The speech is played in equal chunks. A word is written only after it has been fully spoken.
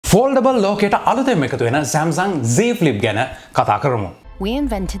Foldable ලෝකයට අලුතෙන් එකතු වෙන Samsung Z Flip ගැන කතා කරමු. We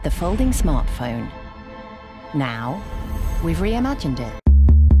invented the folding smartphone. Now, we've reimagined it.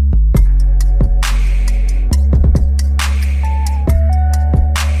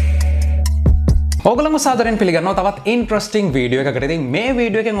 ඔගලම සාදරයෙන් පිළිගන්නවා තවත් ඉන්ට්‍රස්ටිං වීඩියෝ එකකට. ඉතින් මේ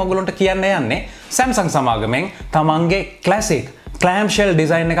වීඩියෝ එකෙන් ඔයගලන්ට කියන්න යන්නේ Samsung සමාගමෙන් තමන්ගේ ක්ලාසික් clamshell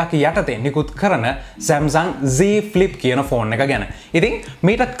design එකක් යටතේ නිකුත් කරන Samsung Z Flip කියන ෆෝන් එක ගැන. ඉතින්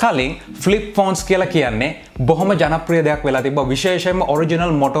මීට කලින් flip phones කියලා කියන්නේ බොහොම ජනප්‍රිය දෙයක් වෙලා තිබ්බා, විශේෂයෙන්ම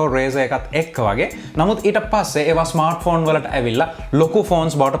original Moto Razr එකත් එක්ක වගේ. නමුත් ඊට පස්සේ ඒවා smartphone වලට ඇවිල්ලා ලොකු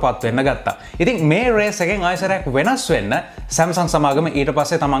phones බවට පත් වෙන්න ගත්තා. ඉතින් මේ race එකෙන් ආයසරයක් වෙනස් වෙන්න Samsung සමාගම ඊට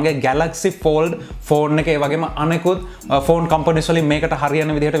පස්සේ තමන්ගේ Galaxy Fold ෆෝන් එක ඒ වගේම අනෙකුත් ෆෝන් කම්පැනිස් වලින් මේකට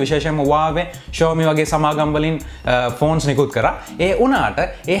හරියන විදිහට විශේෂයෙන්ම Huawei, Xiaomi වගේ සමාගම් වලින් ෆෝන්ස් නිකුත් කරා. ඒ උනාට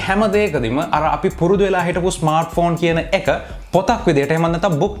ඒ හැම දෙයකදීම අර අපි පුරුදු වෙලා හිටපු ස්මාර්ට්ෆෝන් කියන එක පොතක් විදිහට එහෙම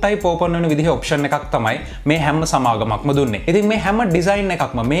නැත්නම් book type open වෙන විදිහේ option එකක් තමයි මේ හැම සමාගමක්ම දුන්නේ. ඉතින් මේ හැම design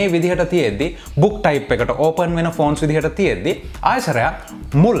එකක්ම මේ විදිහට තියෙද්දි book type එකට open වෙන phones විදිහට තියෙද්දි ආයසරයක්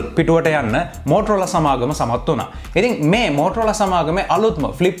මුල් පිටුවට යන්න Motorola සමාගම සමත් වුණා. ඉතින් මේ Motorola සමාගමේ අලුත්ම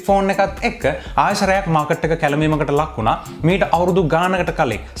flip phone එකත් එක්ක ආයසරයක් market එක කැළඹීමකට ලක් වුණා. මීට අවුරුදු ගානකට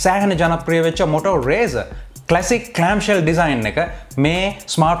කලින් සෑහෙන ජනප්‍රිය වෙච්ච Moto Razr classic clamshell design එක මේ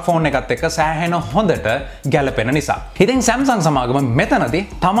ස්මාර්ට්ෆෝන් එකත් එක්ක සෑහෙන හොඳට ගැලපෙන නිසා. ඉතින් Samsung සමාගම මෙතනදී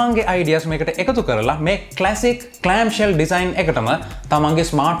තමන්ගේ ideas මේකට එකතු කරලා මේ classic clamshell design එකටම තමන්ගේ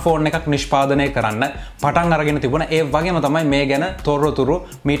ස්මාර්ට්ෆෝන් එකක් නිෂ්පාදනය කරන්න පටන් අරගෙන තිබුණා. ඒ වගේම තමයි මේ ගැන තොරතුරු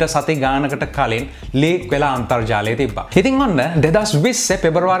මීට සති ගානකට කලින් ලීක් වෙලා අන්තර්ජාලයේ තිබ්බා. ඉතින් ඔන්න 2020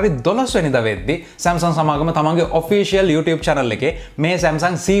 පෙබරවාරි 12 වෙනිදා වෙද්දී Samsung සමාගම තමන්ගේ official YouTube channel එකේ මේ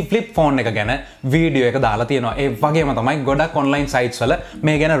Samsung Z Flip phone එක ගැන වීඩියෝ එක දාලා තියෙනවා. ඒ වගේම තමයි ගොඩක් online sites වල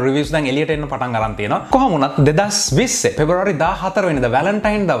මේ ගැන reviews දැන් එළියට එන්න පටන් අරන් තියෙනවා. කොහොම වුණත් 2020 පෙබරවාරි 14 වෙනිදා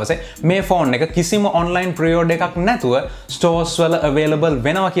Valentine දවසේ මේ ෆෝන් එක කිසිම online pre-order එකක් නැතුව stores වල available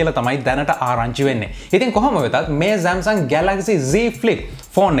වෙනවා කියලා තමයි දැනට ආරංචි වෙන්නේ. ඉතින් කොහොම වෙතත් මේ Samsung Galaxy Z Flip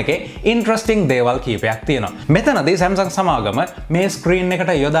phone එකේ interesting දේවල් කීපයක් තියෙනවා. මෙතනදී Samsung සමාගම මේ screen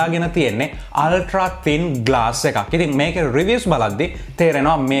එකට යොදාගෙන තියෙන්නේ ultra thin glass එකක්. ඉතින් මේකේ reviews බලද්දී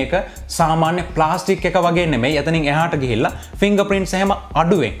තේරෙනවා මේක සාමාන්‍ය plastic එක වගේ නෙමෙයි. එතනින් එහාට ගිහිල්ලා fingerprints එහෙම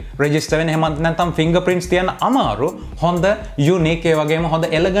අඩුවෙන් register වෙන එහෙම නැත්නම් fingerprints තියන්න අමාරු හොඳ unique ඒ වගේම හොඳ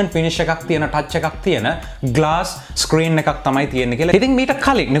elegant finish එකක් තියෙන touch එකක් තියෙන glass screen එකක් තමයි තියෙන්නේ කියලා. ඉතින් මීට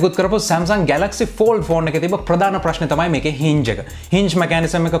කලින් නිකුත් කරපු Samsung Galaxy Fold phone එකේ තිබ්බ ප්‍රධාන ප්‍රශ්නේ තමයි මේකේ hinge එක. hinge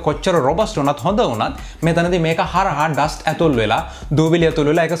mechanism එක කොච්චර robust වුණත් හොඳ වුණත් මෙතනදී මේක හරහා dust ඇතුල් වෙලා දූවිලි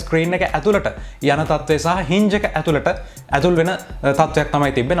ඇතුල් වෙලා ඒක screen එක ඇතුළට යන තත්ත්වය සහ hinge එක ඇතුල් වෙන තත්ත්වයක්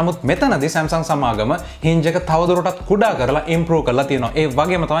තමයි තිබ්බේ. නමුත් මෙතනදී Samsung සමාගම hinge එක තවදුරටත් කුඩා කරලා improve කරලා තියෙනවා. ඒ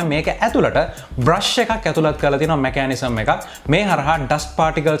වගේම තමයි මේක ඇතුළට brush එකක් ඇතුළත් කරලා තියෙනවා mechanism එකක්. මේ හරහා dust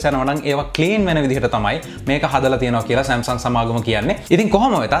particles යනවා නම් ඒවා clean වෙන විදිහට තමයි මේක හදලා තියෙනවා කියලා Samsung සමාගම කියන්නේ. ඉතින්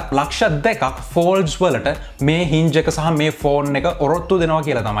කොහොම වෙතත් ලක්ෂ 2ක් folds වලට මේ hinge එක සහ මේ phone එක ඔරොත්තු දෙනවා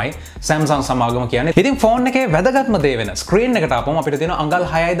කියලා තමයි Samsung සමාගම කියන්නේ. ඉතින් phone එකේ වැදගත්ම දේ වෙන screen එකට ආපුවම අපිට තියෙන අඟල්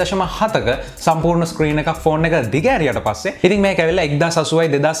 6.7ක සම්පූර්ණ screen එකක් phone එක දිගෑරියට පස්සේ ඉතින් මේක ඇවිල්ලා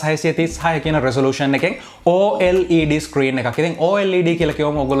 1080x2636 කියන resolution එකෙන් OLED screen එකක්. ඉතින් OLED කියලා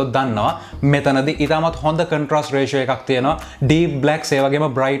කියවම ඔයගොල්ලෝ දන්නවා මෙතනදී ඊටමත් හොඳ contrast ratio එකක් තියෙනවා. deep blacks ඒ වගේම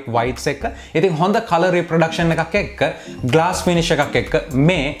bright whites එක. ඉතින් හොඳ color reproduction එකක් එක්ක glass finish එකක් එක්ක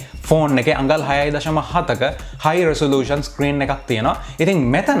මේ ෆෝන් එකේ අඟල් 6.7ක high resolution screen එකක් තියෙනවා. ඉතින්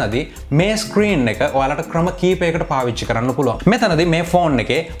මෙතනදී මේ screen එක ඔයාලට ක්‍රම කීපයකට පාවිච්චි කරන්න පුළුවන්. මෙතනදී මේ ෆෝන්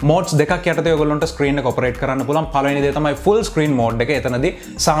එකේ modes දෙකක් යටතේ ඔයගොල්ලන්ට screen එක operate කරන්න පුළුවන්. පළවෙනි දේ තමයි full screen mode එක. එතනදී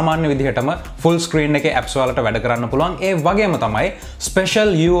සාමාන්‍ය විදිහටම full screen එකේ apps වලට වැඩ කරන්න පුළුවන්. ඒ වගේම තමයි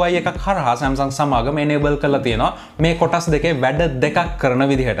special UI එකක් හරහා Samsung සමාගම enable කරලා තියෙනවා මේ කොටස් දෙකේ වැඩ දෙකක් කරන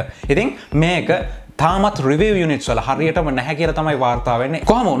විදිහට. ඉතින් මේක තාමත් review units වල හරියටම නැහැ කියලා තමයි වාර්තා වෙන්නේ.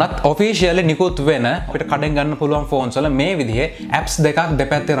 කොහොම වුණත් officially නිකුත් වෙන අපිට කඩෙන් ගන්න පුළුවන් phones වල මේ විදිහේ apps දෙකක්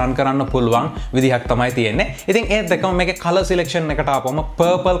දෙපැත්තේ run කරන්න පුළුවන් විදිහක් තමයි තියෙන්නේ. ඉතින් ඒ දෙකම මේකේ color selection එකට ආපුවම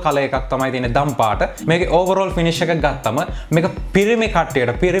purple color එකක් තමයි තියෙන්නේ දම් පාට. මේකේ overall finish එක ගත්තම මේක පිරිමි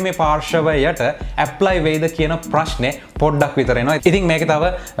කට්ටියට පිරිමි පාර්ශවයට apply වෙයිද කියන ප්‍රශ්නේ පොඩ්ඩක් විතර එනවා. ඉතින් මේකේ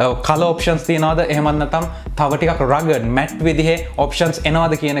තව color options තියනවාද එහෙමත් නැත්නම් තව ටිකක් rugged matte විදිහේ options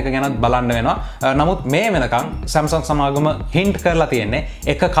එනවාද කියන එක ගැනත් බලන්න වෙනවා. නමුත් මේ වෙනකන් Samsung සමාගම hint කරලා තියෙන්නේ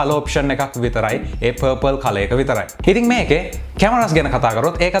එක color option එකක් විතරයි. ඒ purple color එක විතරයි. ඉතින් මේකේ cameras ගැන කතා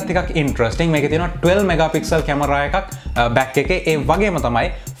කරොත් ඒකත් ටිකක් interesting. මේකේ තියෙනවා 12 megapixel camera එකක් back එකේ. ඒ වගේම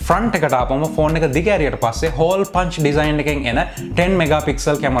තමයි ෆ්‍රන්ට් එකට ආපම ෆෝන් එක දිග ඇරියට පස්සේ හෝල් පන්ච් ඩිසයින් එකෙන් එන 10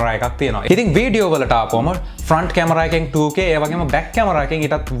 මෙගාපික්සල් කැමරා එකක් තියෙනවා. ඉතින් වීඩියෝ වලට ආපම ෆ්‍රන්ට් කැමරා එකෙන් 2K ඒ වගේම බැක් කැමරා එකෙන්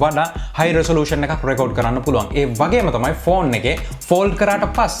ඊටත් වඩා හයි රෙසොලූෂන් එකක් රෙකෝඩ් කරන්න පුළුවන්. ඒ වගේම තමයි ෆෝන් එකේ ෆෝල්ඩ් කරාට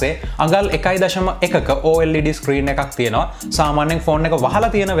පස්සේ අඟල් 1.1ක OLED ස්ක්‍රීන් එකක් තියෙනවා. සාමාන්‍යයෙන් ෆෝන් එක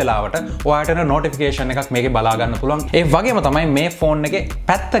වහලා තියෙන වෙලාවට ඔයාලට එන නොටිෆිකේෂන් එකක් මේකේ බලා ගන්න පුළුවන්. ඒ වගේම තමයි මේ ෆෝන් එකේ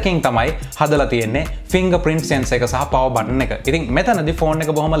පැත්තකින් තමයි හදලා තියෙන්නේ fingerprint sensor එක සහ power button එක. ඉතින් මෙතනදී ෆෝන්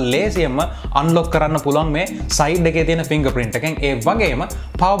එක බොහොම ලේසියෙන්ම අන්ලොක් කරන්න පුළුවන් මේ සයිඩ් එකේ තියෙන fingerprint එකෙන්. ඒ වගේම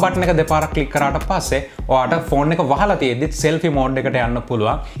power button එක දෙපාරක් ක්ලික් කරාට පස්සේ ඔයාලට ෆෝන් එක වහලා තියෙද්දිත් selfie mode එකට යන්න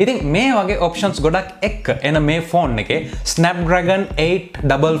පුළුවන්. ඉතින් මේ වගේ options ගොඩක් එක්ක එන මේ ෆෝන් එකේ Snapdragon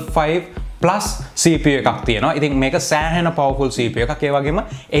 855 plus CPU එකක් තියෙනවා. ඉතින් මේක සෑහෙන powerful CPU එකක්. ඒ වගේම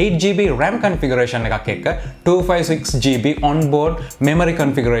 8GB RAM configuration එකක් එක්ක 256GB onboard memory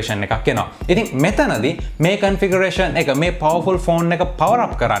configuration එකක් එනවා. ඉතින් මෙතනදී මේ configuration එක මේ powerful phone එක power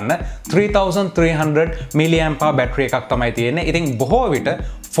up කරන්න 3300 mAh battery එකක් තමයි තියෙන්නේ. ඉතින් බොහෝ විට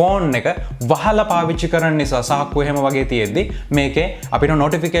ෆෝන් එක වහලා පාවිච්චි කරන නිසා සාක්කු එහෙම වගේ තියෙද්දි මේකේ අපිට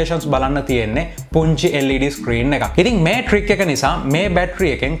notifications බලන්න තියෙන්නේ පුංචි LED screen එකක්. ඉතින් මේ trick එක නිසා මේ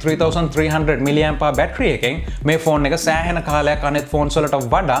battery එකෙන් 3300 mAh battery එකෙන් මේ ෆෝන් එක සෑහෙන කාලයක් අනෙත් ෆෝන්ස් වලට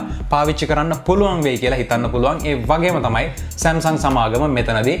වඩා පාවිච්චි කරන්න පුළුවන් වෙයි කියලා හිතන්න පුළුවන්. ඒ වගේම තමයි Samsung සමාගම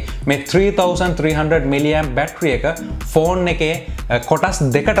මෙතනදී මේ 3300 mAh battery එක ෆෝන් එකේ කොටස්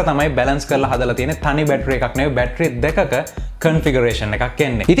දෙකට තමයි balance කරලා හදලා තියෙන්නේ. තනි battery එකක් නෙවෙයි battery දෙකක configuration එකක්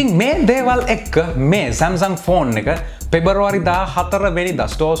එන්නේ. ඉතින් මේ දේවල් එක්ක මේ Samsung ෆෝන් එක පෙබරවාරි 14 වෙනිදා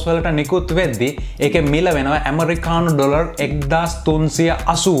ස්ටෝර්ස් වලට නිකුත් වෙද්දී ඒකේ මිල වෙනවා ඇමරිකානු ඩොලර්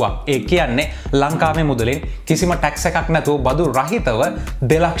 1380ක්. ඒ කියන්නේ ලංකාවේ මුදලින් කිසිම ටැක්ස් එකක් නැතුව බදු රහිතව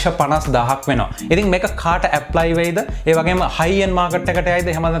 2,50,000ක් වෙනවා. ඉතින් මේක කාට ඇප්ලයි වෙයිද? ඒ වගේම හයි එන්ඩ් මාකට් එකට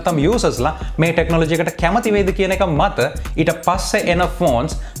යයිද? එහෙම නැත්නම් යූසර්ස්ලා මේ ටෙක්නොලොජි එකට කැමති වෙයිද කියන එක මත ඊට පස්සේ එන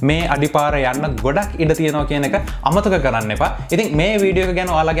ෆෝන්ස් මේ අඩිපාර යන්න ගොඩක් ඉඩ තියෙනවා කියන එක අමතක කරන්න එපා. ඉතින් මේ වීඩියෝ එක ගැන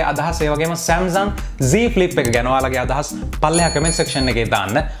ඔයාලගේ අදහස් ඒ වගේම Samsung Z Flip එක ගැන ඔයාලගේ අදහස් පල්ලෙහා කමෙන්ට් සෙක්ෂන් එකේ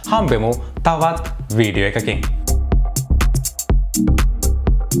දාන්න. හම්බෙමු තවත් වීඩියෝ එකකින්.